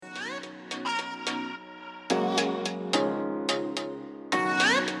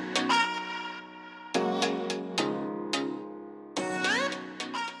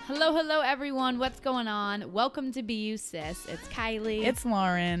Hello, everyone. What's going on? Welcome to Be You Sis. It's Kylie. It's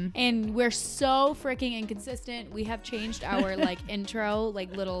Lauren. And we're so freaking inconsistent. We have changed our intro,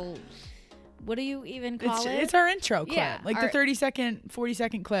 little... What do you even call it? It's our intro clip. Yeah, the 30-second,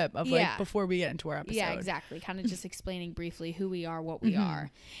 40-second clip of before we get into our episode. Yeah, exactly. Kind of just explaining briefly who we are, what we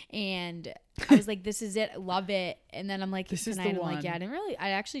are. And I was like, this is it. Love it. And then I'm like, this is the one. one. Like, yeah, I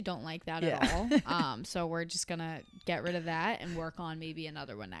actually don't like that at all. So we're just going to get rid of that and work on maybe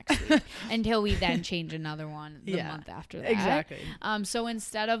another one next week until we then change another one the month after that. Exactly. So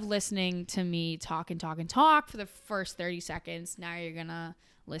instead of listening to me talk for the first 30 seconds, now you're going to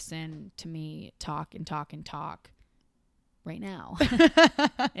listen to me talk right now.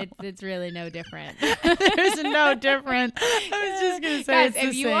 It's really no different. There's no different. I was just gonna say, guys,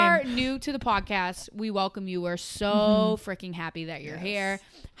 if you are new to the podcast, we welcome you. We're so freaking happy that you're here.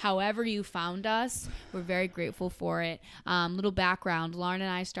 However you found us, we're very grateful for it. Little background: Lauren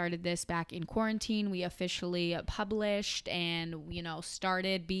and I started this back in quarantine. We officially published and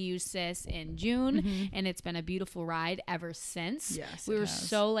started Be You Sis in June, and it's been a beautiful ride ever since. Yes, we were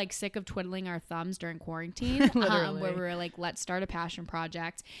so sick of twiddling our thumbs during quarantine, where we were like, let's start a passion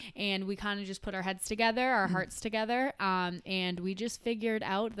project. And we kind of just put our heads together, our hearts together. And we just figured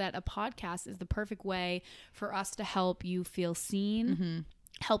out that a podcast is the perfect way for us to help you feel seen,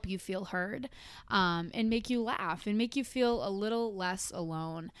 help you feel heard, and make you laugh and make you feel a little less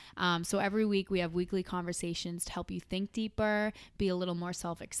alone. So every week we have weekly conversations to help you think deeper, be a little more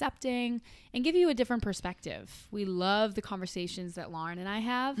self-accepting, and give you a different perspective. We love the conversations that Lauren and I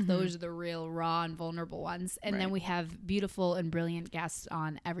have. Those are the real raw and vulnerable ones. And then we have beautiful and brilliant guests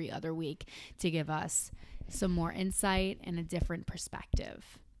on every other week to give us some more insight and a different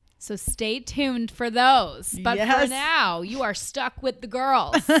perspective. So stay tuned for those. But for now, you are stuck with the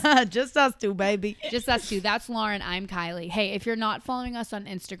girls. Just us two, baby. Just us two. That's Lauren. I'm Kylie. Hey, if you're not following us on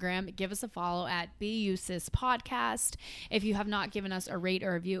Instagram, give us a follow at Be You Sis Podcast. If you have not given us a rate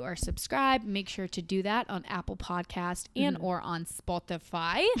or review or subscribe, make sure to do that on Apple Podcast and or on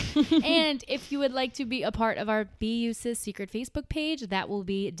Spotify. And if you would like to be a part of our Be You Sis secret Facebook page, that will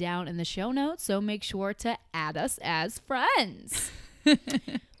be down in the show notes. So make sure to add us as friends.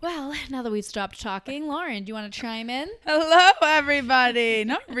 Well, now that we've stopped talking, Lauren, do you want to chime in? Hello, everybody.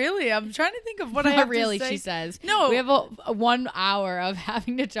 Not really. I'm trying to think of what I have really, to say. She says. No. We have a 1 hour of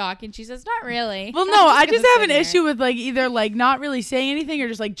having to talk, and she says, not really. Well, no, I just have an issue with either not really saying anything or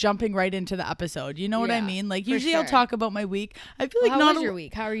just jumping right into the episode. You know what I mean? Usually I'll talk about my week. I feel like how was your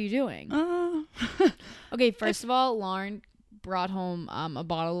week? How are you doing? Okay, first of all, Lauren brought home a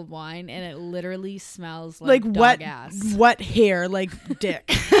bottle of wine, and it literally smells like dog wet ass. Wet hair, like dick.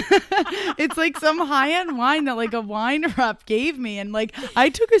 It's like some high-end wine that a wine rep gave me, and I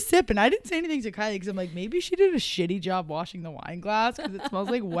took a sip and I didn't say anything to Kylie because I'm like, maybe she did a shitty job washing the wine glass because it smells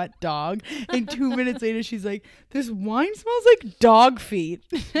like wet dog. And 2 minutes later she's like, this wine smells like dog feet.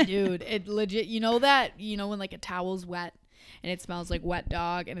 Dude, it legit, when a towel's wet and it smells like wet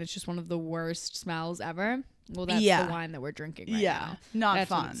dog and it's just one of the worst smells ever. Well, that's the wine that we're drinking right now. Not that's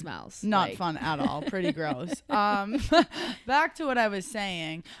fun. What it smells not fun at all. Pretty gross. Back to what I was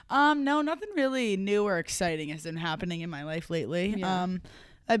saying. No, nothing really new or exciting has been happening in my life lately. Yeah.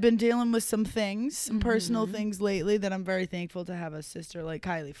 I've been dealing with some things, some personal things lately that I'm very thankful to have a sister like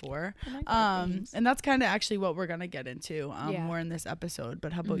Kylie for. And that's kind of actually what we're going to get into more in this episode.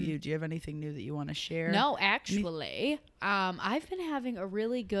 But how about you? Do you have anything new that you want to share? No, actually, I've been having a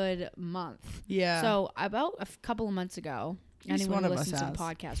really good month. Yeah. So about a couple of months ago, anyone who listens to the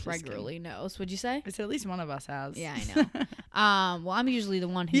podcast just regularly knows. What'd you say? I said at least one of us has. Yeah, I know. Well, I'm usually the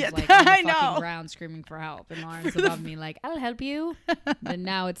one who's on the fucking ground screaming for help, and Lauren's above me like, I'll help you. But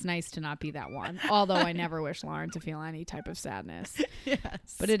now it's nice to not be that one. Although I never wish Lauren to feel any type of sadness. Yes.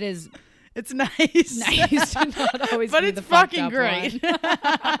 But it is. It's nice. Nice to not always but be it's the fucked fucking up great.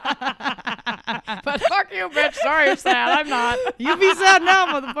 But fuck you, bitch. Sorry you're sad. I'm not. You be sad now,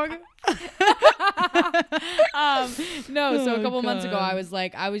 motherfucker. So a couple months ago,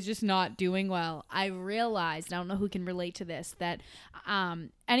 I was just not doing well. I realized, I don't know who can relate to this, that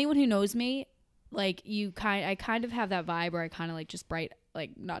anyone who knows me, I kind of have that vibe where I kind of just bright,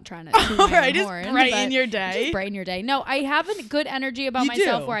 not trying to toot my own horn, brighten your day. Just brighten your day. No, I have a good energy about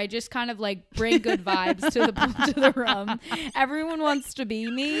myself where I just kind of bring good vibes to the room. Everyone wants to be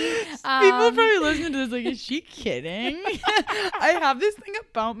me. People are probably listening to this is she kidding? I have this thing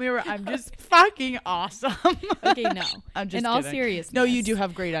about me where I'm just fucking awesome. Okay, no. I'm just in all seriousness. No, you do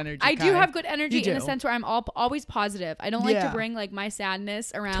have great energy. I do have good energy in the sense where I'm always positive. I don't like to bring my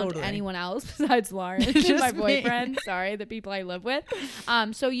sadness around anyone else besides Lauren, just my boyfriend. Sorry, the people I live with.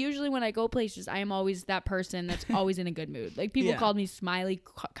 So usually when I go places, I am always that person that's always in a good mood. Like people called me Smiley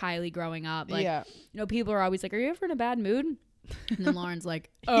Kylie growing up. Like, people are always like, "Are you ever in a bad mood?" And then Lauren's like,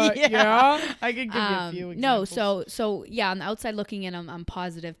 yeah. I could give you a few examples. No, so yeah, on the outside looking in, I'm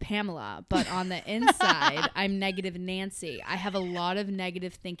positive Pamela, but on the inside, I'm negative Nancy. I have a lot of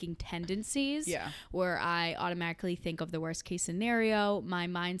negative thinking tendencies where I automatically think of the worst case scenario. My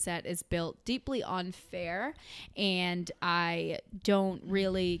mindset is built deeply on fear, and I don't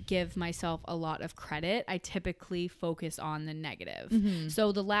really give myself a lot of credit. I typically focus on the negative.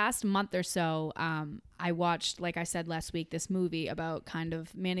 So the last month or so, I watched, like I said last week, this movie about kind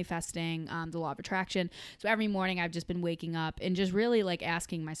of manifesting the law of attraction. So every morning I've just been waking up and just really like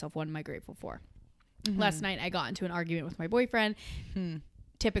asking myself, what am I grateful for? Last night I got into an argument with my boyfriend.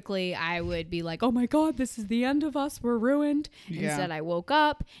 Typically I would be like, oh my God, this is the end of us. We're ruined. Instead, I woke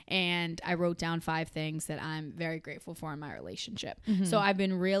up and I wrote down 5 things that I'm very grateful for in my relationship. So I've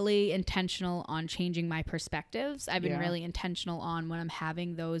been really intentional on changing my perspectives. I've been really intentional on when I'm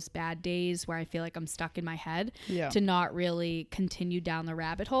having those bad days where I feel like I'm stuck in my head to not really continue down the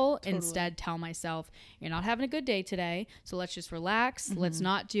rabbit hole. Instead, tell myself, you're not having a good day today. So let's just relax. Let's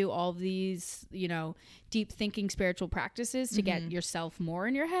not do all these, deep thinking spiritual practices to get yourself more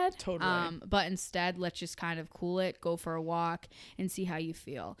in your head. But instead, let's just kind of cool it, go for a walk and see how you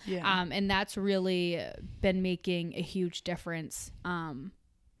feel. And that's really been making a huge difference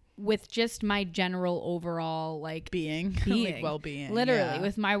with just my general overall like being. Like well-being, literally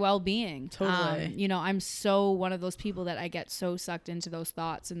with my well-being. Totally. I'm so one of those people that I get so sucked into those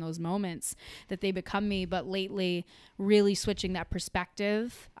thoughts and those moments that they become me. But lately, really switching that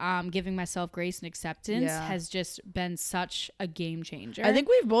perspective, giving myself grace and acceptance has just been such a game changer. I think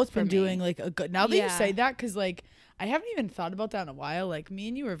we've both been doing like a good, now that you say that, because like I haven't even thought about that in a while. Like me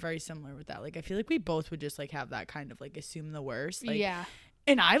and you were very similar with that. Like I feel like we both would just like have that kind of like assume the worst. Like,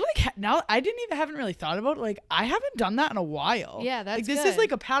 and I like now I haven't really thought about it. Like I haven't done that in a while. Yeah, that's like this good. is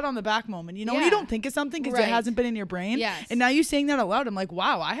like a pat on the back moment. When you don't think of something because it hasn't been in your brain. Yes. And now you saying that out loud, I'm like,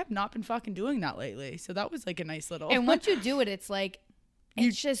 wow, I have not been fucking doing that lately. So that was like a nice little. And once you do it, it's like.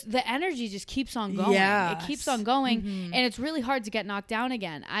 It's just the energy just keeps on going. It keeps on going. And it's really hard to get knocked down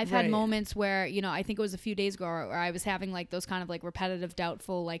again. I've had moments where, I think it was a few days ago where I was having like those kind of like repetitive,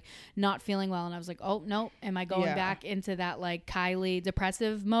 doubtful, like not feeling well. And I was like, oh, no, am I going back into that like Kylie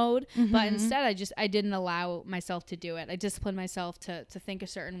depressive mode? But instead, I didn't allow myself to do it. I disciplined myself to think a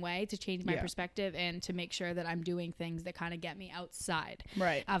certain way, to change my perspective and to make sure that I'm doing things that kind of get me outside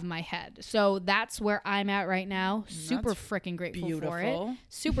of my head. So that's where I'm at right now. Super freaking grateful for it.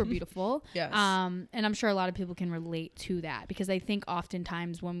 Super beautiful. Yes. And I'm sure a lot of people can relate to that, because I think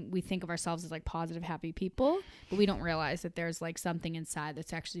oftentimes when we think of ourselves as like positive, happy people, but we don't realize that there's like something inside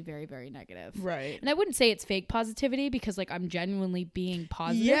that's actually very, very negative. Right. And I wouldn't say it's fake positivity, because like I'm genuinely being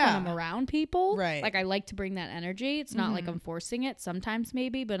positive when I'm around people. Right. Like I like to bring that energy. It's not like I'm forcing it sometimes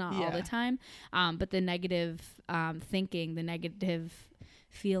maybe, but not all the time. But the negative thinking, the negative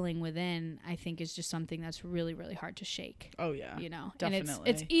feeling within, I think is just something that's really, really hard to shake. Oh yeah, definitely. And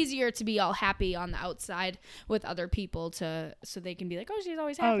it's easier to be all happy on the outside with other people so they can be like, oh, she's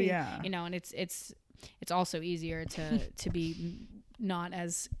always happy. Oh yeah, and it's also easier to be not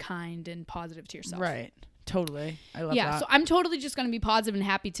as kind and positive to yourself. Right. Totally. I love that. Yeah, so I'm totally just going to be positive and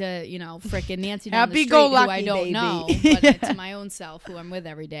happy to, frickin' Nancy down the happy street go who lucky, I don't baby. know. But to my own self, who I'm with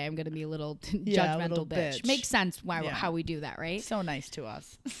every day, I'm going to be a little judgmental little bitch. Makes sense how we do that, right? So nice to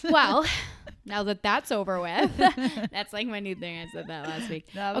us. Well, now that that's over with, that's like my new thing. I said that last week.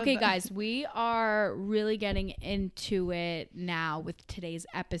 Okay, guys, we are really getting into it now with today's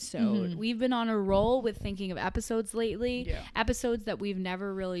episode. We've been on a roll with thinking of episodes lately, episodes that we've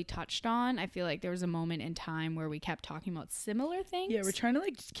never really touched on. I feel like there was a moment in time where we kept talking about similar things. Yeah, we're trying to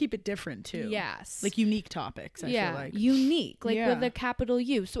like just keep it different too. Yes. Like unique topics, I feel like. Unique, like with a capital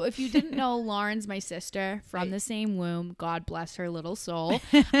U. So if you didn't know, Lauren's my sister from the same womb. God bless her little soul.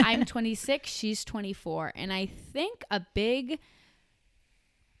 I'm 26, she's 24. And I think a big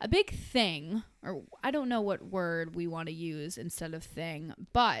thing, or I don't know what word we want to use instead of thing,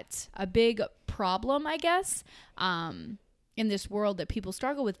 but a big problem, I guess, in this world that people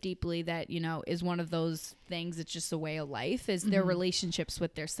struggle with deeply, that is one of those things, it's just a way of life, is their relationships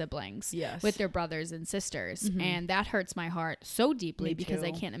with their siblings, with their brothers and sisters. And that hurts my heart so deeply, because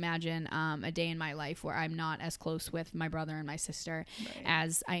I can't imagine a day in my life where I'm not as close with my brother and my sister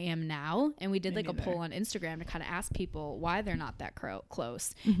as I am now. And we did a poll on Instagram to kind of ask people why they're not that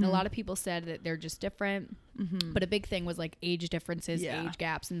close. And a lot of people said that they're just different. But a big thing was like age differences, age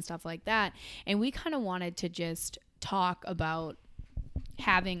gaps and stuff like that. And we kind of wanted to just talk about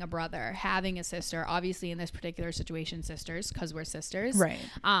having a brother, having a sister, obviously in this particular situation, sisters, because we're sisters. Right.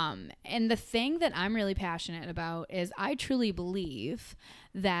 And the thing that I'm really passionate about is I truly believe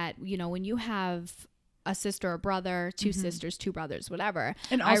that, you know, when you have a sister or brother, two sisters, two brothers, whatever.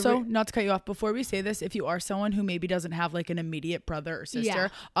 And also, not to cut you off, before we say this, if you are someone who maybe doesn't have like an immediate brother or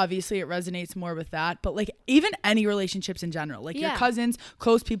sister, obviously it resonates more with that. But like even any relationships in general, like your cousins,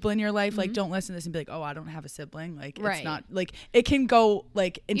 close people in your life, like don't listen to this and be like, oh, I don't have a sibling. Like it's not like, it can go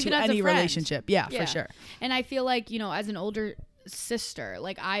like into any relationship. Yeah, for sure. And I feel like, you know, as an older sister,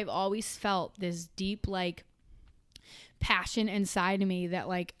 like I've always felt this deep like passion inside of me that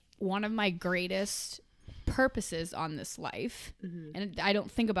like one of my greatest purposes on this life, and I don't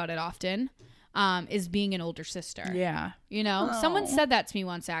think about it often, is being an older sister. Yeah. You know, someone said that to me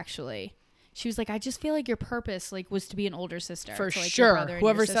once, actually. She was like, I just feel like your purpose like was to be an older sister. For to, like, sure.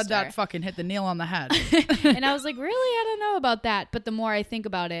 Whoever said that fucking hit the nail on the head. And I was like, really? I don't know about that. But the more I think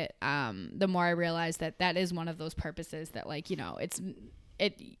about it, the more I realize that that is one of those purposes that, like, you know, it's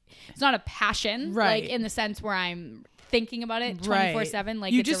not a passion, right, like in the sense where I'm thinking about it 24/7,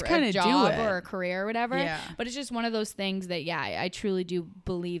 like you it's just a job do it, or a career or whatever. Yeah. But it's just one of those things that, I truly do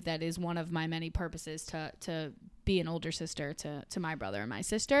believe that is one of my many purposes to be an older sister to my brother and my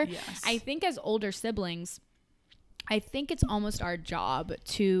sister. Yes. I think as older siblings, I think it's almost our job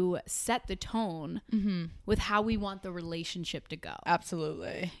to set the tone with how we want the relationship to go.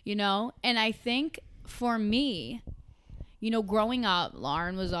 Absolutely. You know? And I think for me, you know, growing up,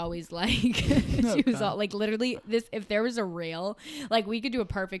 Lauren was always like, she was all, like, literally this, if there was a reel, like we could do a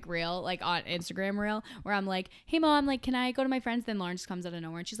perfect reel, like on Instagram reel, where I'm like, hey mom, like, can I go to my friends? Then Lauren just comes out of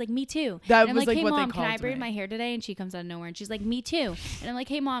nowhere and she's like, me too. That and I'm was like, like hey what mom, they can I called braid me. my hair today? And she comes out of nowhere and she's like, me too. And I'm like,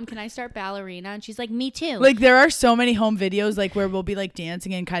 hey mom, can I start ballerina? And she's like, me too. Like there are so many home videos like where we'll be like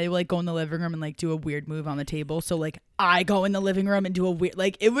dancing and Kylie will like go in the living room and like do a weird move on the table. So like I go in the living room and do a weird,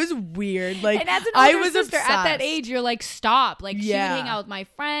 like it was weird. Like and as an older sister obsessed. at that age, you're like, stop. Like she would hang out with my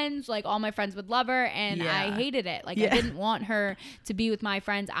friends, like all my friends would love her, and I hated it. Like I didn't want her to be with my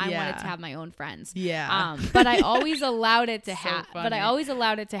friends. I wanted to have my own friends. Yeah. But I always allowed it to happen. funny. But I always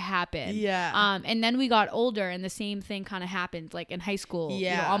allowed it to happen. Yeah. And then we got older, and the same thing kind of happened. Like in high school, you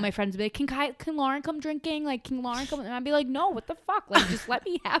know, all my friends would be like, can Lauren come drinking? Like, can Lauren come? And I'd be like, no, what the fuck? Like, just let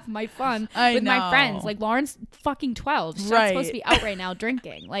me have my fun with my friends. Like Lauren's fucking 12. She's not supposed to be out right now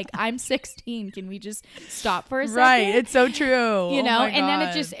drinking. Like I'm 16. Can we just stop for a second? Right. It's so true. You know, and then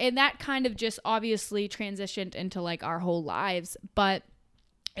it just, and that kind of just obviously transitioned into like our whole lives. But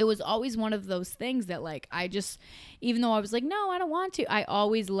it was always one of those things that like, I just, even though I was like, no, I don't want to, I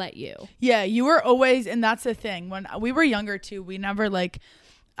always let you. Yeah. You were always, and that's the thing. When we were younger too, we never like,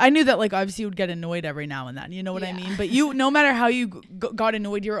 I knew that like obviously you would get annoyed every now and then, you know what I mean? But you, no matter how you got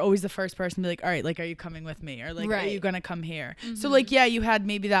annoyed, you were always the first person to be like, all right, like, are you coming with me? Or like, are you going to come here? So like, yeah, you had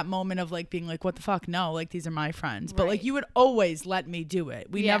maybe that moment of like being like, what the fuck? No, like these are my friends. But like you would always let me do it.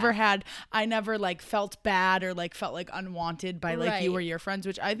 I never like felt bad or like felt like unwanted by like you or your friends,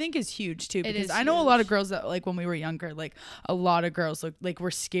 which I think is huge too. Because I know a lot of girls that like when we were younger, like a lot of girls like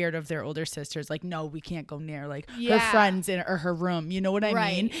were scared of their older sisters. Like, no, we can't go near like her friends or her room. You know what I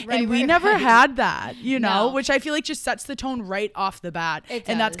mean? And we never had that, you know, which I feel like just sets the tone right off the bat.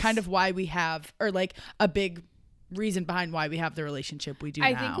 And that's kind of why we have, or like a big reason behind why we have the relationship we do now.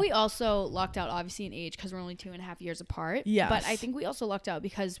 I think we also lucked out obviously in age because we're only 2.5 years apart. Yes. But I think we also lucked out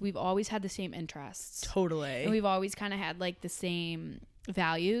because we've always had the same interests. Totally. And we've always kind of had like the same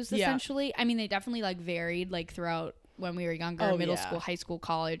values essentially. I mean, they definitely like varied like throughout when we were younger, middle school, high school,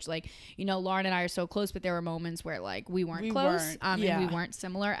 college. Like, you know, Lauren and I are so close, but there were moments where like we weren't close and we weren't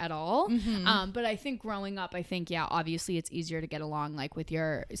similar at all. But I think growing up, obviously it's easier to get along like with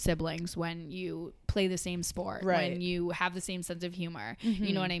your siblings when you play the same sport, when you have the same sense of humor.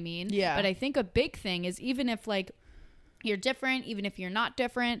 You know what I mean? Yeah. But I think a big thing is even if like you're different, even if you're not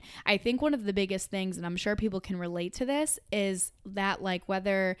different, I think one of the biggest things, and I'm sure people can relate to this, is that like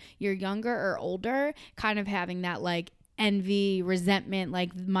whether you're younger or older, kind of having that like envy, resentment,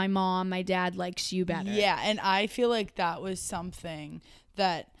 like my mom, my dad likes you better. Yeah, and I feel like that was something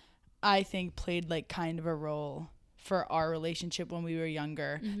that I think played like kind of a role for our relationship when we were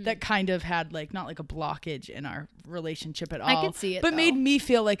younger, that kind of had like not like a blockage in our relationship at all. I could see it, but though. Made me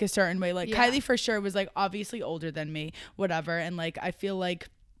feel like a certain way. Like Kylie for sure was like obviously older than me, whatever, and like I feel like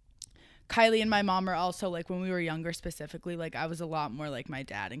Kylie and my mom are also like when we were younger specifically, like I was a lot more like my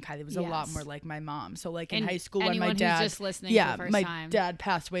dad and Kylie was a lot more like my mom. So like in high school when my dad just listening for the first my time. dad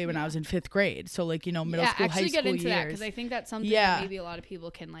passed away when I was in 5th grade. So like, you know, middle school, high school get into years. that because I think that's something that maybe a lot of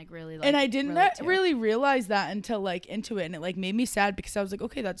people can like really like. And I didn't really realize that until like into it, and it like made me sad because I was like,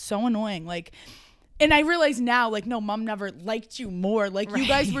 okay, that's so annoying. Like And I realize now, like, no, mom never liked you more. Like, you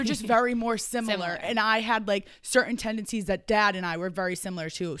guys were just very more similar. And I had, like, certain tendencies that dad and I were very similar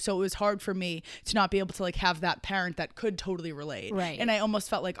to. So it was hard for me to not be able to, like, have that parent that could totally relate. Right. And I almost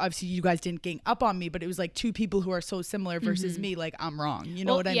felt like, obviously, you guys didn't gang up on me, but it was, like, two people who are so similar versus me. Like, I'm wrong. You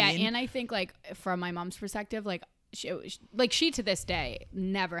know what I mean? Yeah, and I think, like, from my mom's perspective, like, she to this day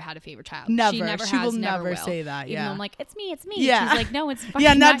never had a favorite child. Never. She will never say that. Even though I'm like, it's me. Yeah. She's like, no, it's fucking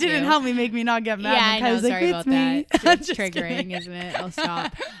yeah, and that not didn't you. help me, make me not get mad. Yeah, I know. Sorry about that. It's triggering, kidding. isn't it? I'll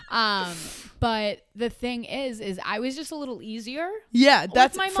stop. But the thing is I was just a little easier. Yeah,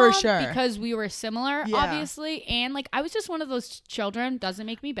 that's with my for mom sure. Because we were similar, obviously, and like I was just one of those children. Doesn't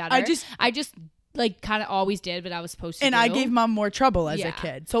make me better. I just like kind of always did what I was supposed to do. And I gave mom more trouble as a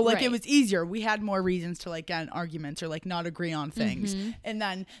kid. So like right. it was easier. We had more reasons to like get in arguments or like not agree on things. And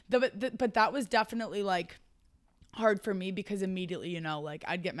then but that was definitely like hard for me because immediately, you know, like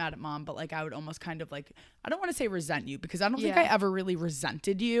I'd get mad at mom, but like I would almost kind of like, I don't want to say resent you because I don't think I ever really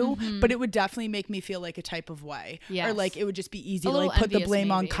resented you, but it would definitely make me feel like a type of way. Or like it would just be easy to like put the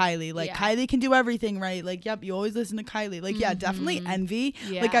blame on Kylie. Like Kylie can do everything right. Like, yep, you always listen to Kylie. Like, yeah, definitely envy.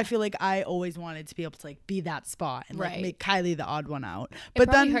 Like I feel like I always wanted to be able to like be that spot and like make Kylie the odd one out.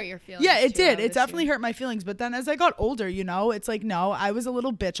 But then hurt your feelings. Yeah, it did. It definitely hurt my feelings. But then as I got older, you know, it's like, no, I was a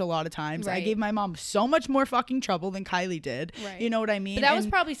little bitch a lot of times. I gave my mom so much more fucking trouble than Kylie did. You know what I mean? But that was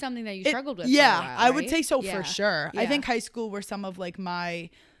probably something that you struggled with. Yeah, for a while, I would say so for sure. I think high school were some of like my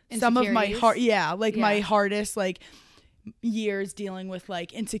my hardest like years dealing with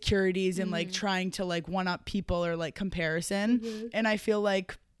like insecurities and like trying to like one up people or like comparison. And I feel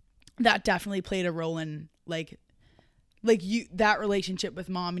like that definitely played a role in like you, that relationship with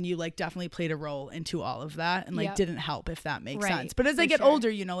mom and you like definitely played a role into all of that and like didn't help, if that makes sense. But as I get older,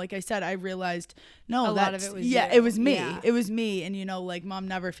 you know, like I said, I realized a lot of it was it was me. It was me. And you know, like mom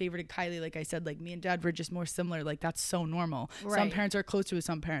never favorited Kylie. Like I said, like me and dad were just more similar. Like that's so normal. Some parents are closer with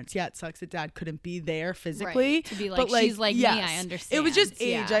some parents. Yeah, it sucks that dad couldn't be there physically. To be like, but she's like me, I understand. It was just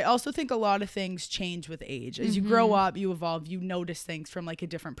age. I also think a lot of things change with age. As you grow up, you evolve, you notice things from like a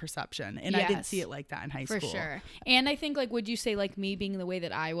different perception. And I didn't see it like that in high school. For sure. And I think like, would you say like me being the way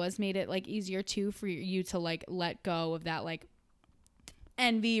that I was made it like easier too for you to like let go of that like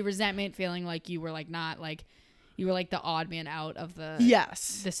envy, resentment, feeling like you were like not like you were like the odd man out of the the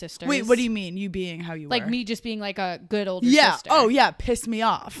sisters. Wait, what do you mean? You being how you like were? Me just being like a good older sister. Oh yeah, pissed me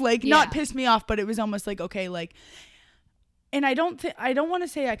off. Like not pissed me off, but it was almost like okay, like. And I don't want to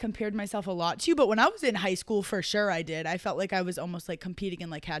say I compared myself a lot to you, but when I was in high school, for sure I did. I felt like I was almost like competing and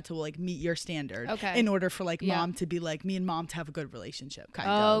like had to like meet your standard in order for like mom to be like me and mom to have a good relationship kind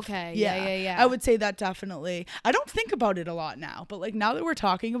of. Okay. Yeah. I would say that definitely. I don't think about it a lot now, but like now that we're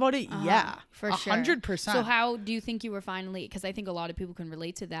talking about it, for sure. 100%. So how do you think you were finally, because I think a lot of people can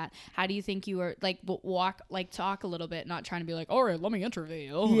relate to that. How do you think you were like talk a little bit, not trying to be like, all right, let me interview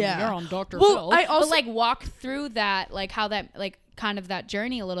you. Yeah. You're on Dr. Phil. But like walk through that, like how that like kind of that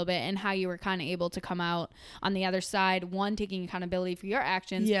journey a little bit and how you were kind of able to come out on the other side, one, taking accountability for your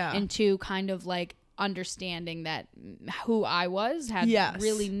actions, and two, kind of like understanding that who I was had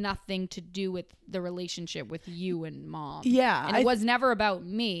really nothing to do with the relationship with you and mom. And it was never about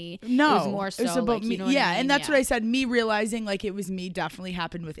me. No, it was more so about like, me. You know what I mean? And that's what I said. Me realizing like it was me definitely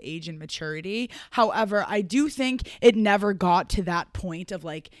happened with age and maturity. However, I do think it never got to that point of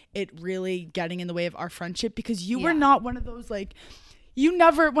like it really getting in the way of our friendship because you were not one of those like. You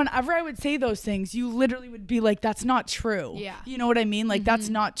never, whenever I would say those things, you literally would be like, that's not true. Yeah. You know what I mean? Like, that's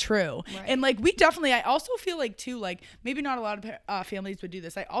not true. Right. And like, we definitely, I also feel like too, like maybe not a lot of families would do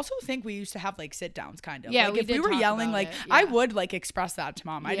this. I also think we used to have like sit downs kind of. Yeah. Like if we were yelling, like I would like express that to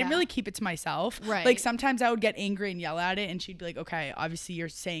mom. I didn't really keep it to myself. Right. Like sometimes I would get angry and yell at it and she'd be like, okay, obviously you're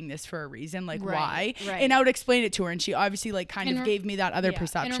saying this for a reason. Like why? Right. And I would explain it to her and she obviously like kind of gave me that other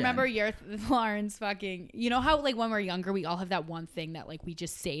perception. And remember Lauren's fucking, you know how like when we're younger, we all have that one thing that like we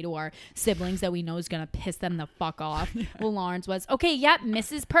just say to our siblings that we know is gonna piss them the fuck off. Well, Lawrence was okay. Yep,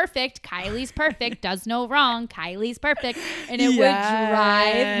 Mrs. Perfect, Kylie's perfect, does no wrong. Kylie's perfect, and it would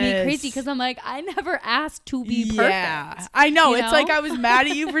drive me crazy because I'm like, I never asked to be perfect. Yeah, I know. It's like I was mad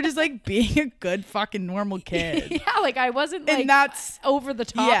at you for just like being a good fucking normal kid. Yeah, like I wasn't like and that's over the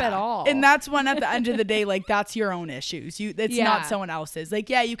top at all. And that's when at the end of the day, like that's your own issues. It's not someone else's. Like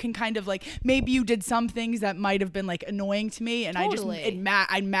you can kind of like maybe you did some things that might have been like annoying to me, and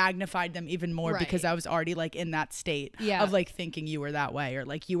I magnified them even more because I was already like in that state of like thinking you were that way or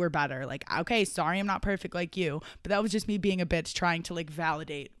like you were better. Like, okay, sorry, I'm not perfect like you, but that was just me being a bitch trying to like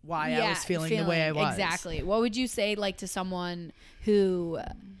validate why I was feeling the way I was. Exactly. What would you say like to someone who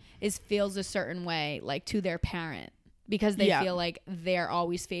feels a certain way like to their parent because they feel like they're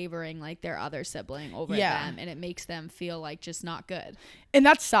always favoring like their other sibling over them, and it makes them feel like just not good. And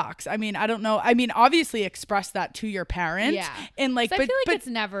that sucks. I mean, I don't know. I mean, obviously express that to your parents. Yeah. And like, but I feel like it's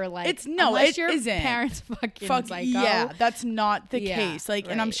never like, it's no, unless it your isn't. parents fucking psycho. Yeah, that's not the case. Like,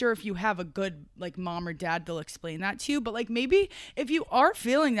 right. and I'm sure if you have a good like mom or dad, they'll explain that to you. But like, maybe if you are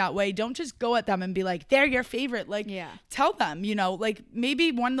feeling that way, don't just go at them and be like, they're your favorite. Like, tell them, you know, like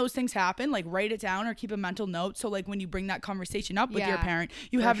maybe when those things happen, like write it down or keep a mental note. So like when you bring that conversation up with your parent,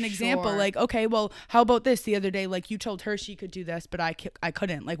 you have an example. Like, okay, well, how about this the other day? Like you told her she could do this, but I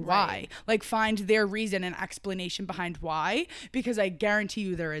couldn't. Like, why? Like find their reason and explanation behind why, because I guarantee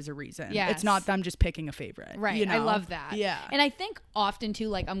you there is a reason. It's not them just picking a favorite. Right. You know? I love that. Yeah. And I think often too,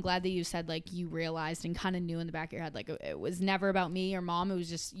 like, I'm glad that you said like you realized and kind of knew in the back of your head, like it was never about me or mom. It was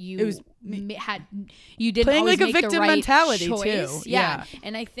just you. It was you didn't playing always like a make victim the right mentality choice. too. Yeah.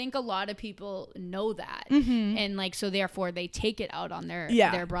 And I think a lot of people know that, and like so therefore they take it out on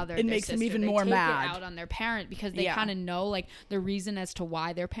their brother. It makes them even more mad. It out on their parent because they kind of know like the reason as to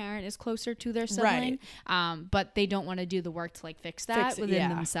why their parent is closer to their sibling, but they don't want to do the work to like fix that within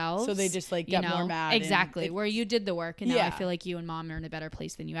themselves. So they just like get more mad. Exactly. Where you did the work, and now I feel like you and mom are in a better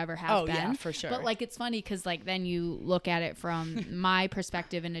place than you ever have been. Yeah, for sure. But like it's funny because like then you look at it from my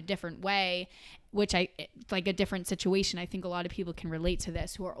perspective in a different way, which like a different situation. I think a lot of people can relate to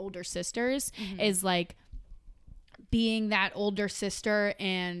this who are older sisters, is like being that older sister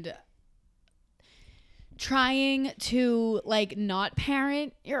and trying to like not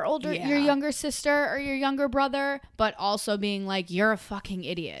parent your younger sister or your younger brother, but also being like, you're a fucking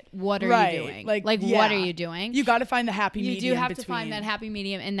idiot. What are you doing? Like what are you doing? You got to find the happy medium. You do have to find that happy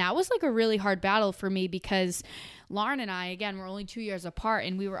medium. And that was like a really hard battle for me because Lauren and I, again, we're only 2 years apart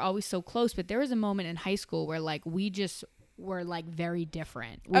and we were always so close. But there was a moment in high school where like we just were like very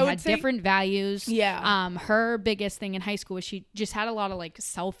different. We had different values. Her biggest thing in high school was she just had a lot of like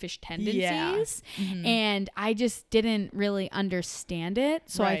selfish tendencies, and I just didn't really understand it.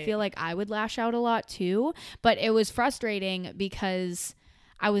 So I feel like I would lash out a lot too. But it was frustrating because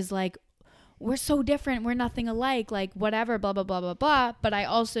I was like, we're so different, we're nothing alike, like whatever, blah blah blah blah blah. But I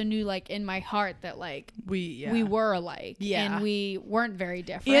also knew like in my heart that like we were alike, and we weren't very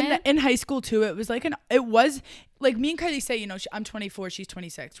different. In high school too, it was like like me and Kylie say, you know, I'm 24, she's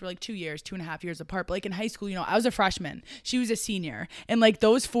 26. We're like 2.5 years apart. But like in high school, you know, I was a freshman, she was a senior, and like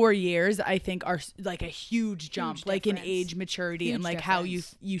those 4 years, I think are like a huge jump, like in age maturity and like how you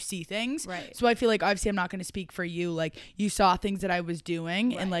see things. Right. So I feel like obviously I'm not going to speak for you. Like you saw things that I was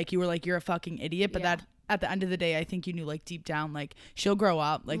doing, and like you were like, you're a fucking idiot. But that at the end of the day, I think you knew like deep down, like she'll grow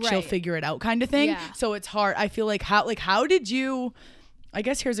up, like she'll figure it out, kind of thing. Yeah. So it's hard. I feel like how did you? I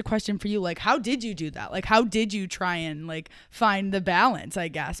guess here's a question for you. Like, how did you do that? Like, how did you try and like find the balance, I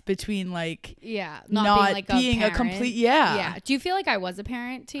guess, between like, not being a complete, Do you feel like I was a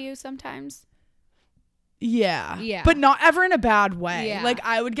parent to you sometimes? Yeah. But not ever in a bad way. Yeah. Like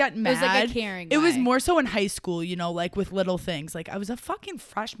I would get mad. It was like a caring way. It was more so in high school, you know, like with little things. Like I was a fucking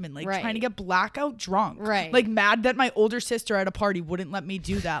freshman, like trying to get blackout drunk. Right. Like mad that my older sister at a party wouldn't let me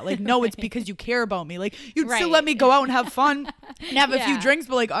do that. Like, no, it's because you care about me. Like you'd still let me go out and have fun and have a few drinks,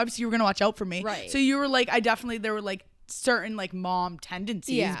 but like obviously you were gonna watch out for me. Right. So you were like, there were like certain like mom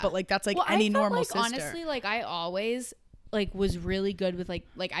tendencies, but like that's like any normal sister. Honestly, like I always like was really good with like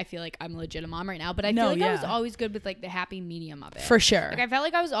I feel like I'm legit a mom right now, but I feel like I was always good with like the happy medium of it. For sure. Like I felt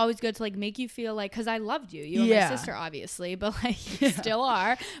like I was always good to like make you feel like, because I loved you. You were my sister obviously, but like you still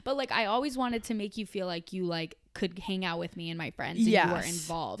are. But like I always wanted to make you feel like you like could hang out with me and my friends and you were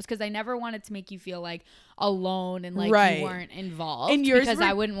involved, because I never wanted to make you feel like alone and like you weren't involved, and because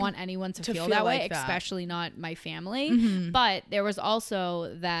I wouldn't want anyone to feel that way, especially not my family. But there was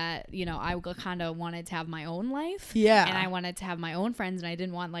also that, you know, I kind of wanted to have my own life, and I wanted to have my own friends, and I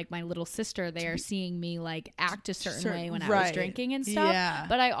didn't want like my little sister there seeing me like act a certain way when I was drinking and stuff.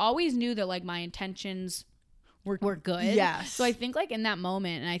 But I always knew that like my intentions were good. Yes. So I think like in that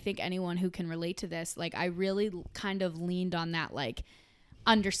moment, and I think anyone who can relate to this, like I really kind of leaned on that like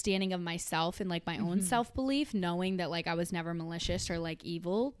understanding of myself and like my own self-belief, knowing that like I was never malicious or like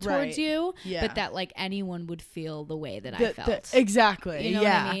evil towards you, but that like anyone would feel the way that I felt. Exactly. You know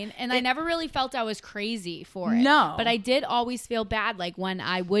what I mean? And I never really felt I was crazy for it. No. But I did always feel bad like when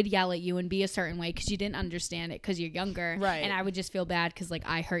I would yell at you and be a certain way because you didn't understand it because you're younger. Right. And I would just feel bad because like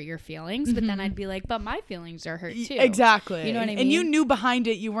I hurt your feelings, but then I'd be like, but my feelings are hurt too. Exactly. You know what I mean? And you knew behind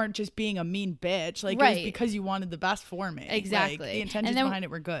it you weren't just being a mean bitch. Like it was because you wanted the best for me. Exactly. Like, the intentions and then behind it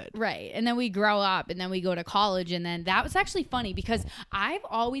were good. Right. And then we grow up and then we go to college. And then that was actually funny because I've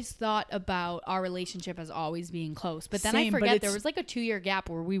always thought about our relationship as always being close. But then I forget there was like a 2-year gap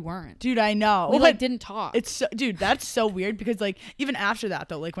where we weren't. Dude, I know. We like didn't talk. Dude, that's so weird because like even after that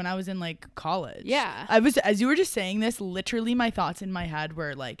though, like when I was in like college. Yeah. I was, as you were just saying this, literally my thoughts in my head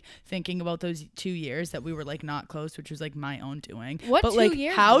were like thinking about those 2 years that we were like not close, which was like my own doing. What but 2 like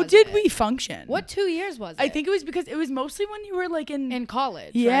years how was did it? we function? What 2 years was it? I think it was because it was mostly when you were like in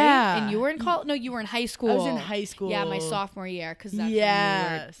college. Yeah. Right? And you were in college? No, you were in high school. I was in high school. Yeah, my sophomore year because that's when we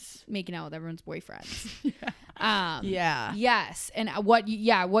were making out with everyone's boyfriends. Yeah. Yes. And what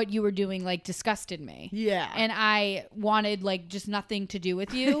you were doing like disgusted me. Yeah. And I wanted like just nothing to do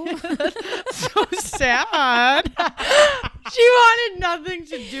with you. So sad. She wanted nothing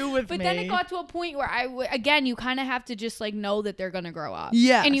to do with me. But then it got to a point where again, you kind of have to just like know that they're going to grow up.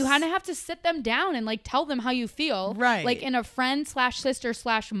 Yes. And you kind of have to sit them down and like tell them how you feel. Right. Like in a friend / sister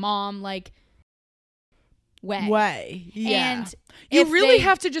 / mom, like way. Yeah. And you really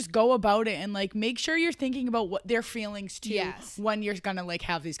have to just go about it and like make sure you're thinking about what their feelings too when you're going to like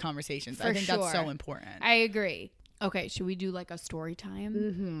have these conversations. I think that's so important. I agree. Okay, should we do like a story time?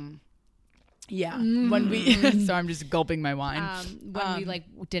 Mm-hmm. Yeah. When we so I'm just gulping my wine. When we like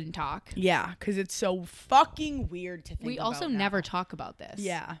didn't talk. Yeah, because it's so fucking weird to think we about also now. never talk about this.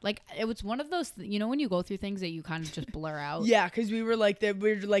 Yeah. Like it was one of those when you go through things that you kind of just blur out. Yeah, because we were like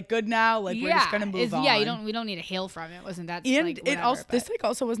we're like good now, like we're just gonna move on. Yeah, we don't need to hail from it. Wasn't that and like it also this like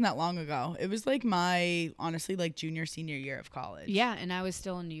also wasn't that long ago. It was like my honestly like junior senior year of college. Yeah, and I was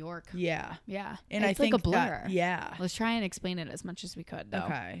still in New York. Yeah. Yeah. And it's I think like a blur. Yeah. Let's try and explain it as much as we could though.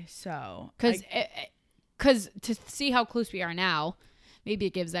 Okay. So because to see how close we are now, maybe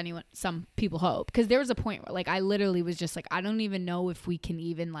it gives some people hope. Because there was a point where like I literally was just like, I don't even know if we can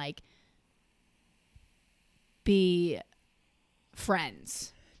even like be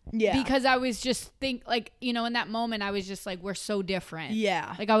friends. Yeah. Because I was just in that moment I was just like, we're so different.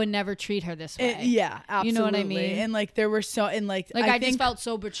 Yeah. Like I would never treat her this way. Yeah, absolutely. You know what I mean? And like there were I just felt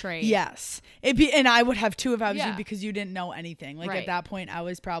so betrayed. Yes. And I would have too if I was you because you didn't know anything. Like at that point I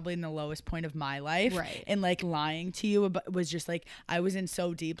was probably in the lowest point of my life. Right. And like lying to you was just like I was in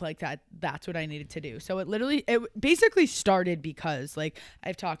so deep like that's what I needed to do. So it basically started because like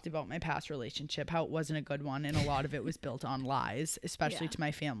I've talked about my past relationship, how it wasn't a good one and a lot of it was built on lies, especially to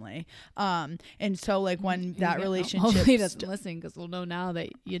my family. And so like when that relationship hopefully he doesn't listen because we'll know now that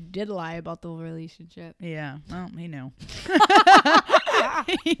you did lie about the whole relationship. Yeah, well, he knew.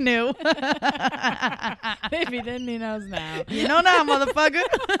 He knew. If he didn't, he knows now. You know now, motherfucker.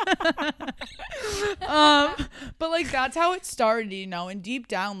 But like that's how it started, and deep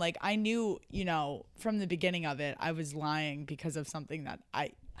down like I knew, from the beginning of it I was lying because of something that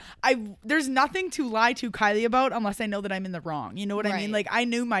there's nothing to lie to Kylie about unless I know that I'm in the wrong. You know what I mean? Like I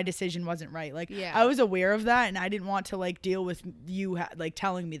knew my decision wasn't right. Like I was aware of that and I didn't want to like deal with you like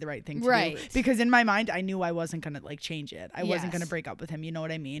telling me the right thing to do. Because in my mind I knew I wasn't going to like change it. I wasn't going to break up with him. You know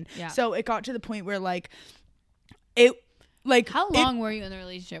what I mean? Yeah. So it got to the point where like how long were you in the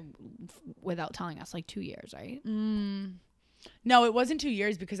relationship without telling us? Like 2 years, right? No, it wasn't 2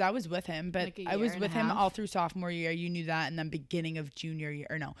 years because I was with him, but like I was with him all through sophomore year. You knew that. And then beginning of junior year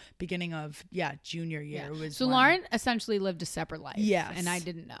was so Lauren essentially lived a separate life. Yes. And I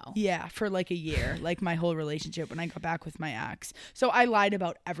didn't know. Yeah, for like a year, like my whole relationship when I got back with my ex. So I lied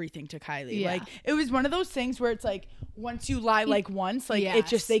about everything to Kylie. Yeah. Like it was one of those things where it's like once you lie like once, like it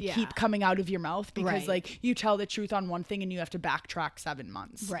just they keep coming out of your mouth because like you tell the truth on one thing and you have to backtrack 7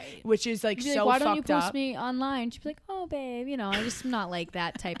 months. Right. Which is like so why fucked up. Why don't you post me online? She'd be like, oh babe, I just am not like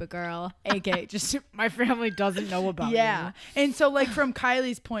that type of girl. AK, just my family doesn't know about you. And so like from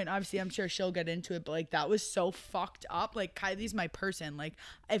Kylie's point, obviously I'm sure she'll get into it, but like that was so fucked up. Like Kylie's my person. Like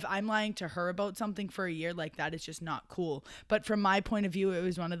if I'm lying to her about something for a year, like that is just not cool. But from my point of view, it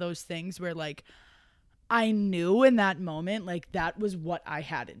was one of those things where like I knew in that moment, like that was what I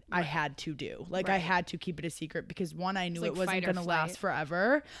had to do. Like I had to keep it a secret because one, I knew it wasn't going to last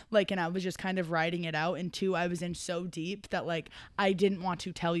forever. Like, and I was just kind of riding it out. And two, I was in so deep that like, I didn't want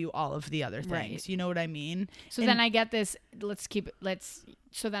to tell you all of the other things. Right. You know what I mean? So then I get this,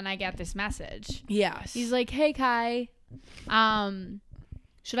 so then I get this message. Yes. He's like, hey Kai,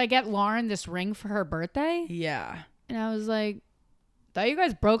 should I get Lauren this ring for her birthday? Yeah. And I was like, thought you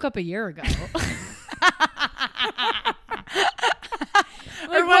guys broke up a year ago.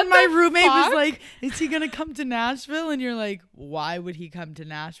 Or when my roommate was like, is he going to come to Nashville? And you're like, why would he come to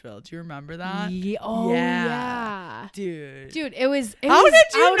Nashville? Do you remember that? Yeah. Dude, it was how did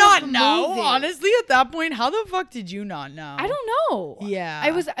you not movie. know? Honestly, at that point, how the fuck did you not know? I don't know. Yeah.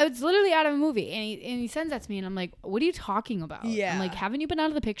 I was literally out of a movie, and he sends that to me, and I'm like, what are you talking about? Yeah. I'm like, haven't you been out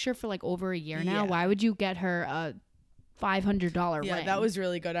of the picture for like over a year now? Why would you get her a $500 ring? Yeah, that was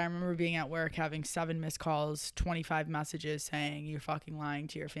really good. I remember being at work having 7 missed calls, 25 messages saying you're fucking lying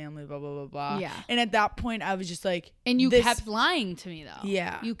to your family, blah, blah, blah, blah. Yeah. And at that point, I was just like... And you kept lying to me, though.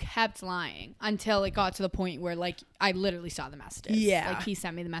 Yeah. You kept lying until it got to the point where, like, I literally saw the messages. Yeah. Like, he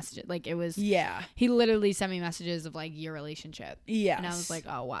sent me the messages. Like, it was... Yeah. He literally sent me messages of, like, your relationship. Yes. And I was like,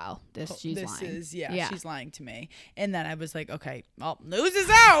 oh, wow. She's lying. She's lying to me. And then I was like, okay, well, news is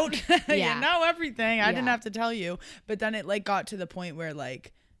out. Yeah. You know everything. I didn't have to tell you. But then it, like, got to the point where,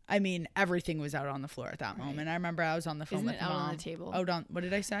 like, I mean, everything was out on the floor at that moment. I remember I was on the phone with out mom. on the table. Out on, what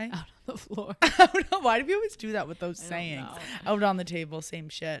did I say? Out on the floor. Why do you always do that with those sayings? Out on the table, same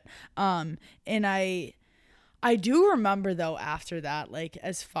shit. And I do remember, though, after that, like,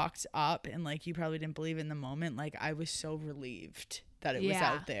 as fucked up, and, like, you probably didn't believe in the moment, like, I was so relieved that it was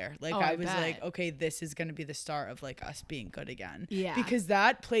out there. Like, I was like, okay, this is going to be the start of, like, us being good again. Yeah. Because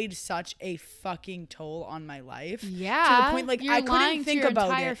that played such a fucking toll on my life. Yeah. To the point, like, I couldn't think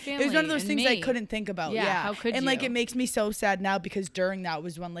about it. It was one of those things I couldn't think about. Yeah. How could and, you? like, it makes me so sad now because during that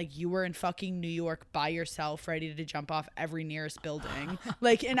was when, like, you were in fucking New York by yourself, ready to jump off every nearest building.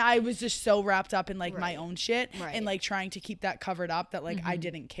 Like, and I was just so wrapped up in, like, my own shit and, like, trying to keep that covered up that, like, I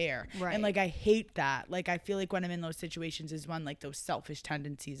didn't care. And, like, I hate that. Like, I feel like when I'm in those situations is when, like, those selfish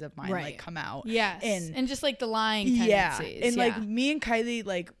tendencies of mine like come out. Yes. And just like the lying tendencies. And like me and Kylie,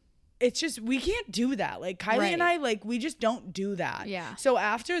 like it's just we can't do that. Like Kylie and I, like we just don't do that. Yeah. So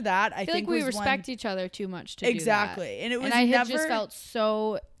after that, I feel think like we respect each other too much to do that. And it was I had just felt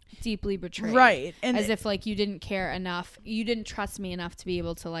so deeply betrayed, right? And as if like you didn't care enough, you didn't trust me enough to be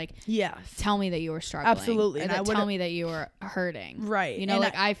able to like tell me that you were struggling, absolutely, and tell me that you were hurting, right? You know, and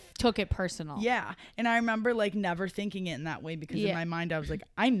like I took it personal. Yeah. And I remember like never thinking it in that way because in my mind I was like,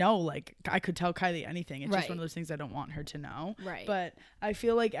 I know, like I could tell Kylie anything. It's just one of those things I don't want her to know. Right. But I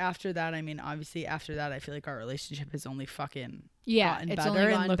feel like after that, I mean, obviously after that, I feel like our relationship has only fucking gotten it's better. only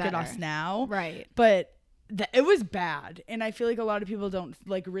gotten and look better. at us now. Right. But it was bad, and I feel like a lot of people don't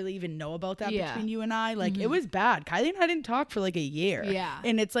like really even know about that between you and I. Like it was bad. Kylie and I didn't talk for like a year. Yeah,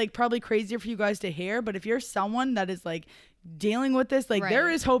 and it's like probably crazier for you guys to hear. But if you're someone that is like dealing with this, like there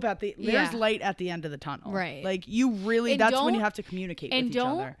is hope there's light at the end of the tunnel. Right. Like you really, that's when you have to communicate with each other.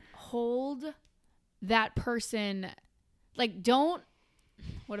 And don't hold that person. Like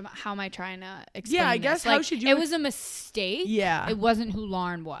how am I trying to explain I guess like, how should you? It was a mistake. Yeah. It wasn't who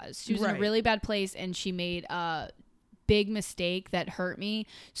Lauren was. She was in a really bad place, and she made a big mistake that hurt me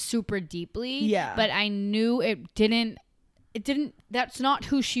super deeply. Yeah. But I knew it didn't, that's not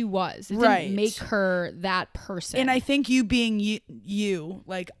who she was. It didn't make her that person. And I think you being you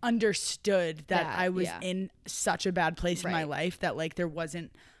like understood that I was in such a bad place in my life that like there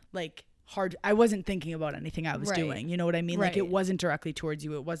wasn't like hard. I wasn't thinking about anything I was doing. You know what I mean? Like it wasn't directly towards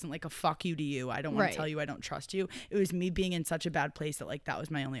you. It wasn't like a fuck you to you. I don't want to tell you I don't trust you. It was me being in such a bad place that like that was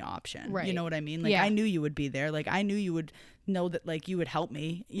my only option. Right. You know what I mean? Like I knew you would be there. Like I knew you would know that like you would help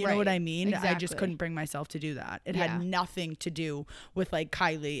me. You know what I mean? Exactly. I just couldn't bring myself to do that. It had nothing to do with like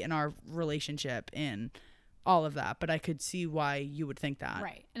Kylie and our relationship and all of that, but I could see why you would think that.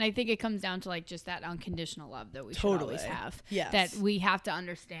 Right. And I think it comes down to like just that unconditional love that we should always have. Yes. That we have to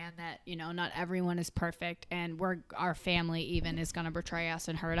understand that, you know, not everyone is perfect, and our family even is going to betray us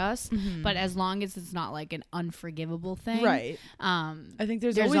and hurt us. Mm-hmm. But as long as it's not like an unforgivable thing. Right. I think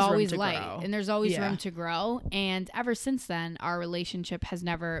there's always light grow. And there's always room to grow. And ever since then, our relationship has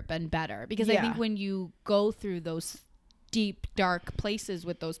never been better, because I think when you go through those deep dark places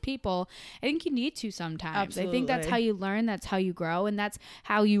with those people, I think you need to sometimes. Absolutely. I think that's how you learn, that's how you grow, and that's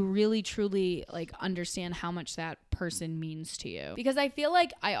how you really truly like understand how much that person means to you. Because I feel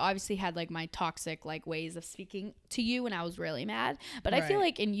like I obviously had like my toxic like ways of speaking to you when I was really mad, but I feel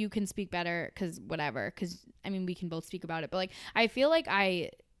like, and you can speak better because I mean we can both speak about it, but like I feel like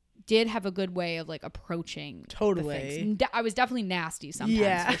I did have a good way of like approaching the things. I was definitely nasty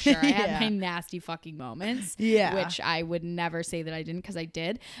sometimes, for sure. I had my nasty fucking moments, which I would never say that I didn't, because I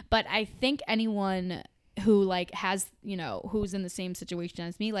did. But I think anyone who like has, you know, who's in the same situation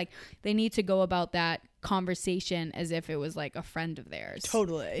as me, like they need to go about that conversation as if it was like a friend of theirs.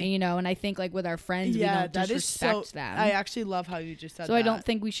 Totally. And, you know, and I think like with our friends, we don't disrespect them. I actually love how you just said that. So I don't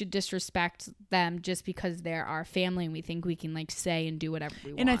think we should disrespect them just because they're our family and we think we can like say and do whatever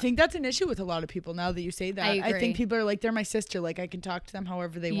we want. And I think that's an issue with a lot of people now that you say that. I think people are like, they're my sister. Like I can talk to them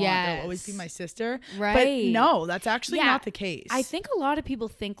however they want. They'll always be my sister. Right. But no, that's actually not the case. I think a lot of people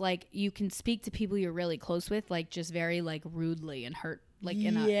think like you can speak to people you're really close with like just very like rudely and hurt like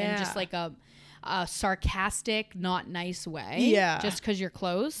in just like a sarcastic, not nice way. Yeah. Just because you're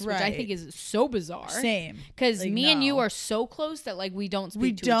close, which I think is so bizarre. Same. Because like, me and you are so close that like we don't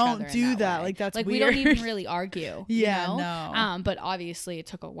speak to each other. We don't do that. Like that's like weird. We don't even really argue. Yeah. You know? No. But obviously it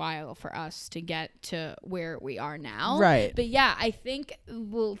took a while for us to get to where we are now. Right. But yeah, I think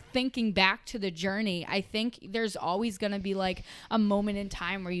thinking back to the journey, I think there's always gonna be like a moment in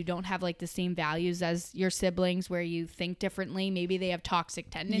time where you don't have like the same values as your siblings, where you think differently. Maybe they have toxic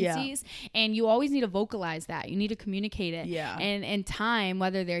tendencies, and you always need to vocalize that. You need to communicate it. Yeah. And in time,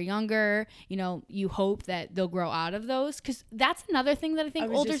 whether they're younger, you know, you hope that they'll grow out of those. Because that's another thing that I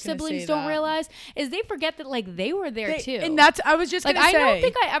think older siblings don't realize is they forget that like they were there too. And that's, I was just like, gonna say. I don't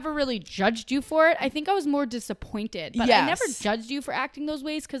think I ever really judged you for it. I think I was more disappointed. But I never judged you for acting those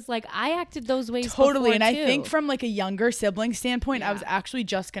ways because like I acted those ways totally. And I think from like a younger sibling standpoint, I was actually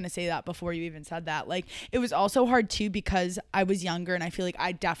just gonna say that before you even said that. Like it was also hard too because I was younger and I feel like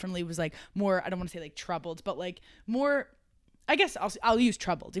I definitely was like more, I don't want to say like troubled, but like more, I guess I'll use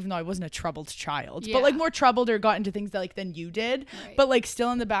troubled, even though I wasn't a troubled child, but like more troubled or got into things that like than you did. Right. But like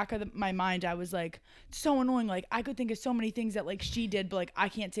still in the back of my mind, I was like so annoying. Like I could think of so many things that like she did, but like I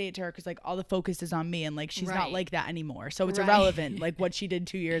can't say it to her because like all the focus is on me and like she's not like that anymore. So it's irrelevant, like what she did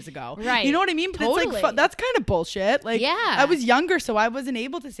 2 years ago. Right. You know what I mean? But it's like that's kind of bullshit. Like I was younger, so I wasn't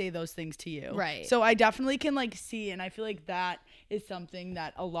able to say those things to you. Right. So I definitely can like see, and I feel like that is something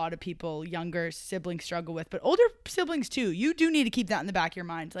that a lot of people, younger siblings, struggle with, but older siblings too. You do need to keep that in the back of your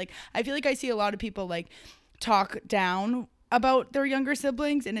mind. Like I feel like I see a lot of people like talk down about their younger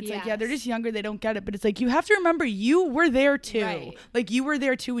siblings, and it's like, yeah, they're just younger, they don't get it, but it's like you have to remember you were there too. Like you were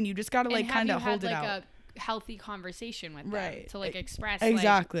there too, and you just gotta like kind of hold it out. Healthy conversation with them to like express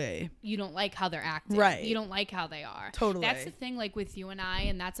exactly like, you don't like how they're acting, you don't like how they are. Totally. That's the thing like with you and I,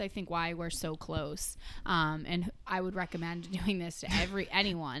 and that's I think why we're so close, and I would recommend doing this to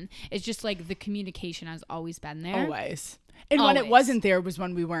anyone. It's just like the communication has always been there, always. And when it wasn't there was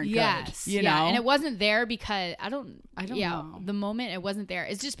when we weren't good. You know? And it wasn't there because I don't know. The moment it wasn't there,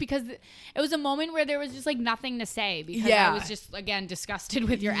 it's just because it was a moment where there was just like nothing to say because I was just again disgusted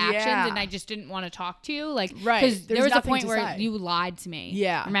with your actions and I just didn't want to talk to you. Like, because there was a point where you lied to me.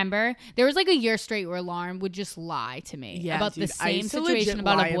 Yeah. Remember? There was like a year straight where Lauren would just lie to me about the same situation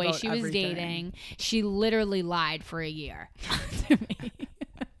about a boy she was dating. She literally lied for a year to me.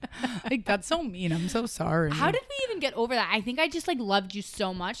 Like that's so mean. I'm so sorry. How did we even get over that? I think I just like loved you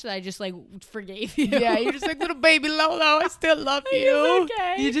so much that I just like forgave you. Yeah, you're just like little baby Lolo. I still love you.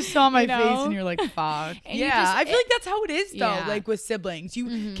 Okay. You just saw my face and you're like, fuck. Yeah, I feel like that's how it is though. Yeah. Like with siblings,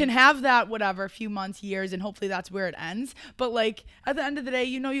 you can have that whatever few months, years, and hopefully that's where it ends. But like at the end of the day,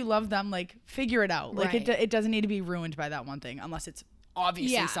 you know you love them. Like figure it out. Like it doesn't need to be ruined by that one thing unless it's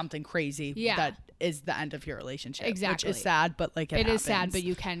obviously something crazy that is the end of your relationship. Exactly. Which is sad, but like it is sad, but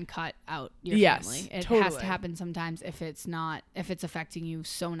you can cut out your family. It has to happen sometimes if it's affecting you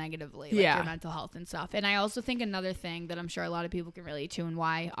so negatively, like your mental health and stuff. And I also think another thing that I'm sure a lot of people can relate to and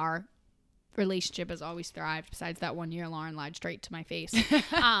why our relationship has always thrived, besides that 1 year Lauren lied straight to my face,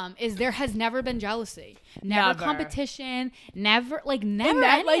 is there has never been jealousy, never competition, never any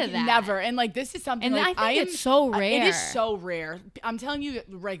of that. Never. And like this is something, and like, I think it's so rare. It is so rare. I'm telling you,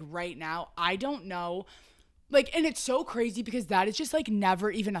 like right now, I don't know. Like, and it's so crazy because that is just like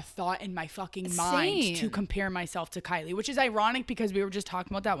never even a thought in my fucking mind to compare myself to Kylie, which is ironic because we were just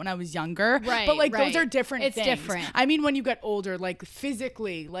talking about that when I was younger. Right. But like those are different things. It's different. I mean, when you get older, like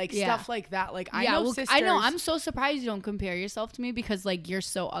physically, like stuff like that. Like I know sisters. I know. I'm so surprised you don't compare yourself to me because like you're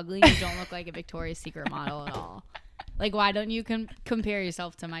so ugly. You don't look like a Victoria's Secret model at all. Like, why don't you compare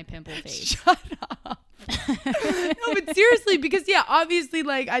yourself to my pimple face? Shut up. No, but seriously, because obviously,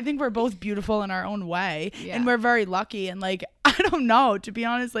 like, I think we're both beautiful in our own way, and we're very lucky. And like, I don't know, to be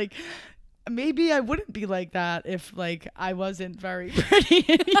honest, like, maybe I wouldn't be like that if like I wasn't very pretty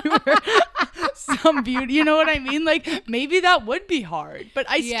and you were some beauty. You know what I mean? Like, maybe that would be hard, but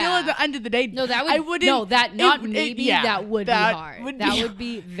I still, at the end of the day, that would be hard. That would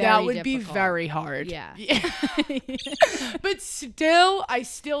be very difficult. Very hard. Yeah. But still, I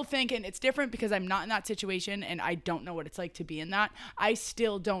still think, and it's different because I'm not in that situation and I don't know what it's like to be in that. I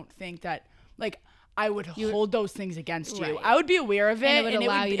still don't think that, like, I would hold those things against you. Right. I would be aware of it, and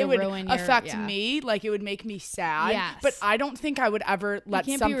it would affect me. Like, it would make me sad. Yes. But I don't think I would ever let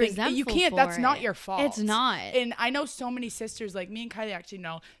you can't something. Be resentful you can't. For that's it. not your fault. It's not. And I know so many sisters. Like, me and Kylie actually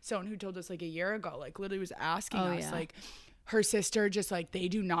know someone who told us like a year ago. Like, literally was asking us like. Her sister just like they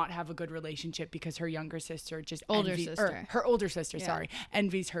do not have a good relationship because her younger sister just her older sister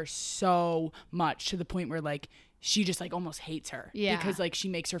envies her so much to the point where like she just like almost hates her because like she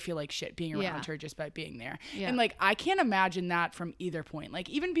makes her feel like shit being around her just by being there. And like I can't imagine that from either point. Like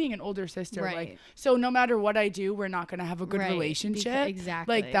even being an older sister, like so no matter what I do, we're not gonna have a good relationship.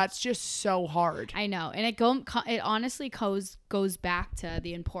 Exactly. Like that's just so hard. I know, and it honestly goes back to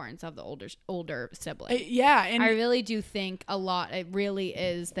the importance of the older sibling. And I really do think a lot. It really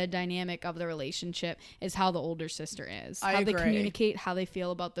is the dynamic of the relationship is how the older sister is. How they communicate, how they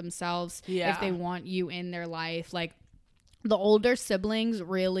feel about themselves. If they want you in their life. Like the older siblings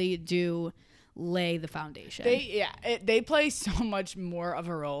really do lay the foundation. They play so much more of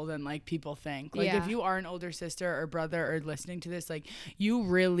a role than like people think. Like if you are an older sister or brother or listening to this, like you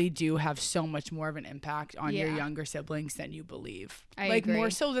really do have so much more of an impact on your younger siblings than you believe. I like agree. More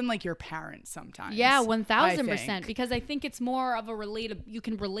so than like your parents sometimes. 1000%, because I think it's more of you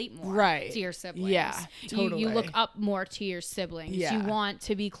can relate more to your siblings. Yeah, totally. You look up more to your siblings. You want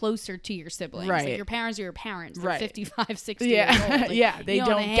to be closer to your siblings. Like your parents are your parents. They're 55, 60 years old. Like, they you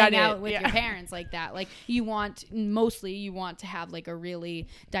don't hang get out it with your parents like that. Like you want to have like a really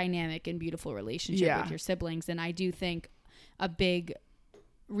dynamic and beautiful relationship with your siblings. And I do think a big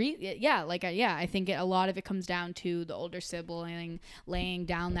I think a lot of it comes down to the older sibling laying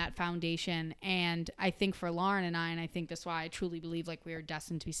down that foundation. And I think for Lauren and I think that's why I truly believe like we are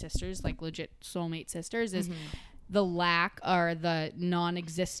destined to be sisters, like legit soulmate sisters, is the lack or the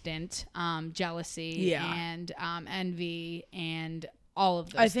non-existent jealousy and envy and all of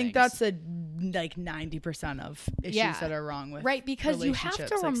those I think things. that's like 90% of issues that are wrong with because you have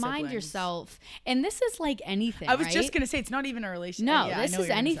to remind yourself, and this is like anything. I was just gonna say it's not even a relationship. No, this is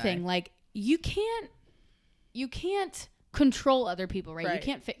anything. Like you can't control other people, right?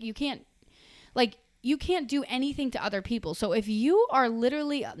 You can't like you can't do anything to other people. So if you are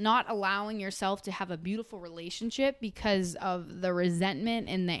literally not allowing yourself to have a beautiful relationship because of the resentment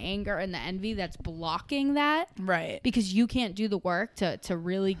and the anger and the envy that's blocking that, because you can't do the work to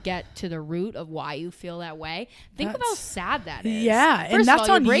really get to the root of why you feel that way, think of how sad that is. First and that's of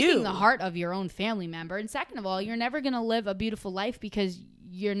all, on you're breaking you. the heart of your own family member. And second of all, you're never going to live a beautiful life because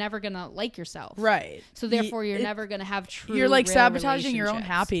you're never going to like yourself. So therefore you're never going to have true, you're like sabotaging your own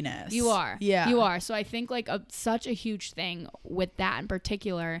happiness. You are. You are. So I think like such a huge thing with that in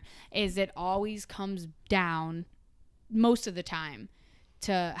particular is it always comes down most of the time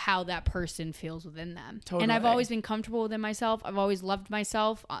to how that person feels within them. And I've always been comfortable within myself. I've always loved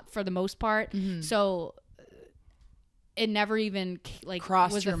myself for the most part. So it never even like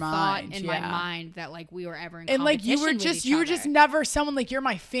crossed was your a mind thought in my mind that like we were ever in and like you were just never someone like you're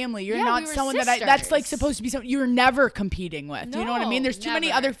my family. You're not someone sisters. That's like supposed to be something you're never competing with. No, you know what I mean? There's too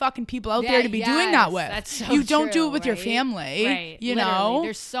many other fucking people out there to be doing that with. That's so you don't true, do it with your family. You Literally, know,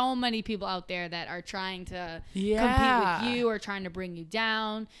 there's so many people out there that are trying to compete with you or trying to bring you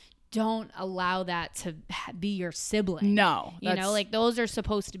down. Don't allow that to be your sibling. No. You know, like those are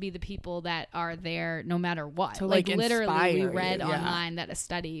supposed to be the people that are there no matter what. To like literally we read online that a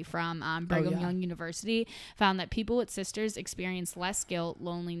study from Brigham Young University found that people with sisters experience less guilt,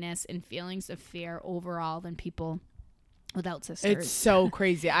 loneliness, and feelings of fear overall than people without sisters. It's so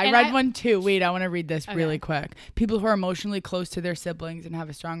crazy. I read one too. Wait, I want to read this really quick. People who are emotionally close to their siblings and have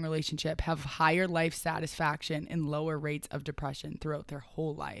a strong relationship have higher life satisfaction and lower rates of depression throughout their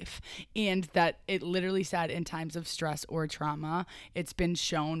whole life. And that it literally said in times of stress or trauma, it's been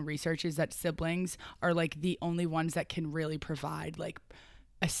shown, researchers, that siblings are like the only ones that can really provide like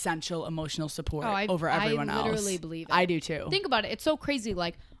essential emotional support over everyone else. I literally believe it. I do too. Think about it. It's so crazy.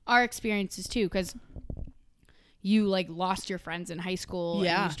 Like our experiences too, because you like lost your friends in high school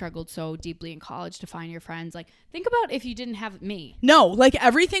and you struggled so deeply in college to find your friends. Like think about if you didn't have me. No, like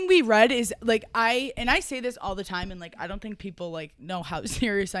everything we read is like I say this all the time and like I don't think people like know how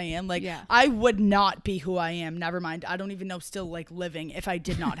serious I am. Like I would not be who I am. Never mind. I don't even know still like living if I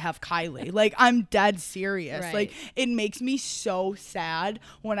did not have Kylie. Like I'm dead serious. Like it makes me so sad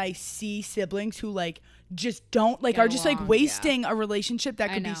when I see siblings who like just don't like are just like wasting a relationship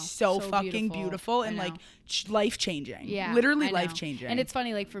that could be so fucking beautiful and like life changing. Yeah, literally life changing. And it's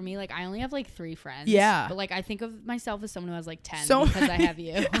funny, like for me, like I only have like 3 friends. Yeah, but like I think of myself as someone who has like 10 so because I have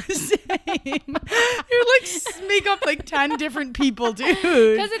you. Same. You're like make up like 10 different people, dude.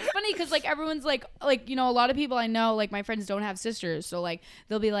 Because it's funny because like everyone's like you know, a lot of people I know, like my friends don't have sisters, so like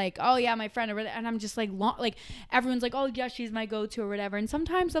they'll be like, oh yeah, my friend, or whatever, and I'm just like like everyone's like, oh yeah, she's my go-to or whatever, and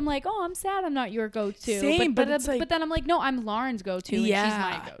sometimes I'm like, oh, I'm sad I'm not your go-to. Same, but then I'm like, no, I'm Lauren's go-to, and she's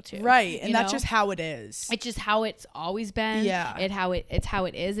my go-to. Right, and that's just how it is. It's just how it's always been. Yeah. It's how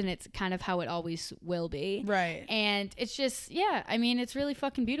it is, and it's kind of how it always will be. Right. And it's just, yeah, I mean, it's really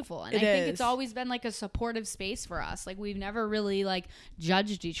fucking beautiful. And I think it's always been like a supportive space for us. Like we've never really like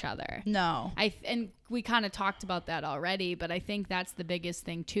judged each other. No. And we kind of talked about that already, but I think that's the biggest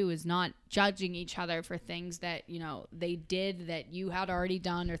thing too, is not judging each other for things that, you know, they did that you had already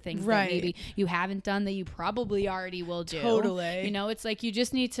done, or things that maybe you haven't done that you probably already will do. Totally. You know, it's like you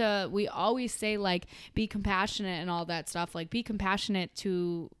just need to, we always say like be compassionate and all that stuff. Like be compassionate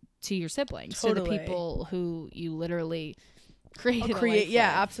to your siblings, to the people who you literally create. Yeah,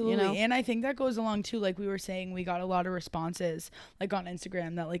 absolutely. You know? And I think that goes along too, like we were saying, we got a lot of responses like on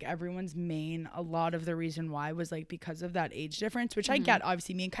Instagram that like everyone's a lot of the reason why was like because of that age difference, which I get.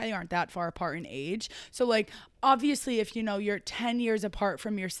 Obviously me and Kylie aren't that far apart in age, so like obviously if you know you're 10 years apart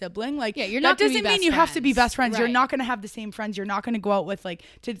from your sibling, like you're not that doesn't mean you have to be best friends. Right. You're not going to have the same friends, you're not going to go out with like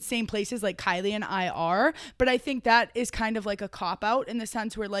to the same places like Kylie and I are. But I think that is kind of like a cop out in the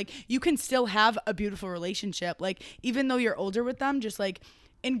sense where like you can still have a beautiful relationship, like even though you're older with them, just like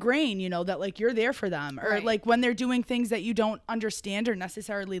ingrain, you know, that like you're there for them, or like when they're doing things that you don't understand or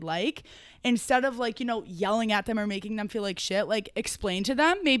necessarily like, instead of like, you know, yelling at them or making them feel like shit, like explain to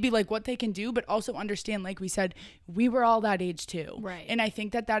them maybe like what they can do, but also understand, like we said, we were all that age too. Right. And I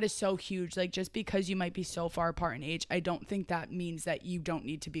think that that is so huge. Like just because you might be so far apart in age, I don't think that means that you don't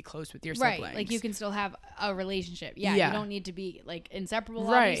need to be close with your siblings. Right. Like you can still have a relationship. Yeah. You don't need to be like inseparable,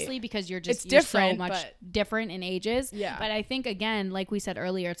 obviously, because you're just different, so much different in ages. Yeah. But I think again, like we said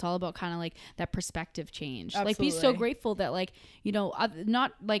earlier, it's all about kind of like that perspective change. Absolutely. Like be so grateful that like, you know,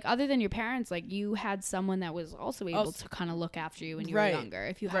 not like other than your parents, like you had someone that was also able to kind of look after you when you were younger.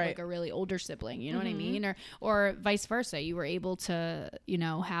 If you had like a really older sibling, you know what I mean? Or vice versa. You were able to, you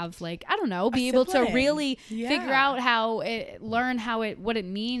know, have like, I don't know, be able to really figure out learn what it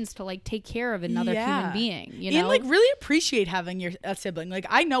means to like take care of another human being, you know? And like really appreciate having a sibling. Like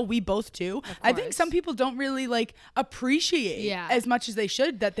I know we both do. I think some people don't really like appreciate as much as they should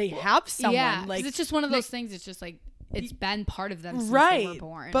that they have someone. Yeah, like it's just one of those things. It's just like it's been part of them since they were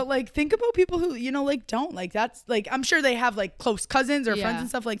born. But like think about people who, you know, like don't, like that's like, I'm sure they have like close cousins or friends and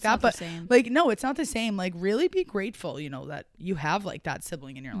stuff like that, but like no, it's not the same. Like really be grateful, you know, that you have like that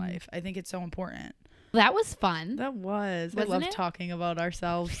sibling in your life. I think it's so important. That was fun. That was. Wasn't I love it? Talking about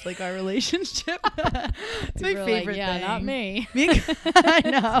ourselves, like our relationship. It's my favorite thing. Not me. I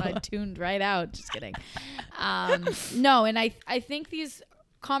know. So I tuned right out. Just kidding. No, and I think these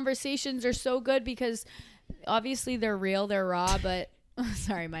conversations are so good because obviously they're real, they're raw, but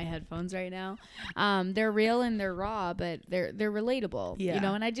sorry, my headphones right now. They're real and they're raw, but they're relatable. You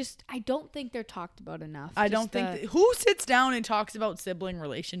know, and I don't think they're talked about enough. I don't think who sits down and talks about sibling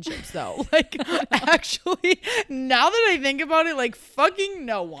relationships though? Like actually, now that I think about it, like fucking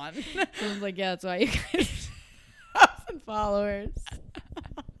no one. Someone's like, yeah, that's why you guys have some followers.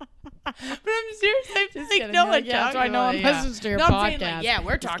 But I'm serious. I'm just like, no one talks about it. No one listens to your podcast. Saying, like,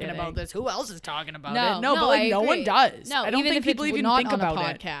 we're talking about this. Who else is talking about it? No, but like no one does. No, I don't think people even think about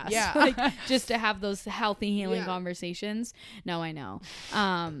it. Podcast. Yeah, like, just to have those healthy healing conversations. No, I know.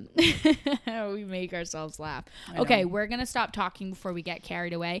 We make ourselves laugh. Okay, we're gonna stop talking before we get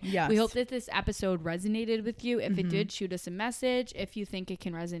carried away. Yes. We hope that this episode resonated with you. If it did, shoot us a message. If you think it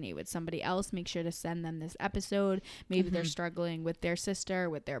can resonate with somebody else, make sure to send them this episode. Maybe they're struggling with their sister,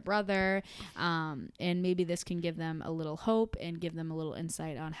 with their brother. And maybe this can give them a little hope and give them a little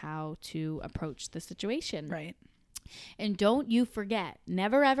insight on how to approach the situation. Right. And don't you forget,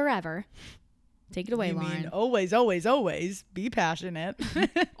 never, ever, ever, take it away, Lauren. Always be passionate.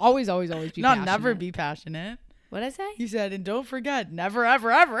 always be passionate. Not never be passionate. What'd I say? You said, and don't forget, never, ever,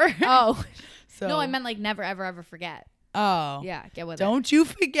 ever. Oh. So. No, I meant like never, ever, ever forget. Oh. Yeah, get with Don't you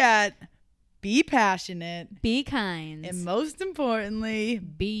forget. Be passionate. Be kind. And most importantly,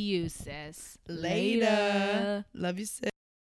 be you, sis. Later. Love you, sis.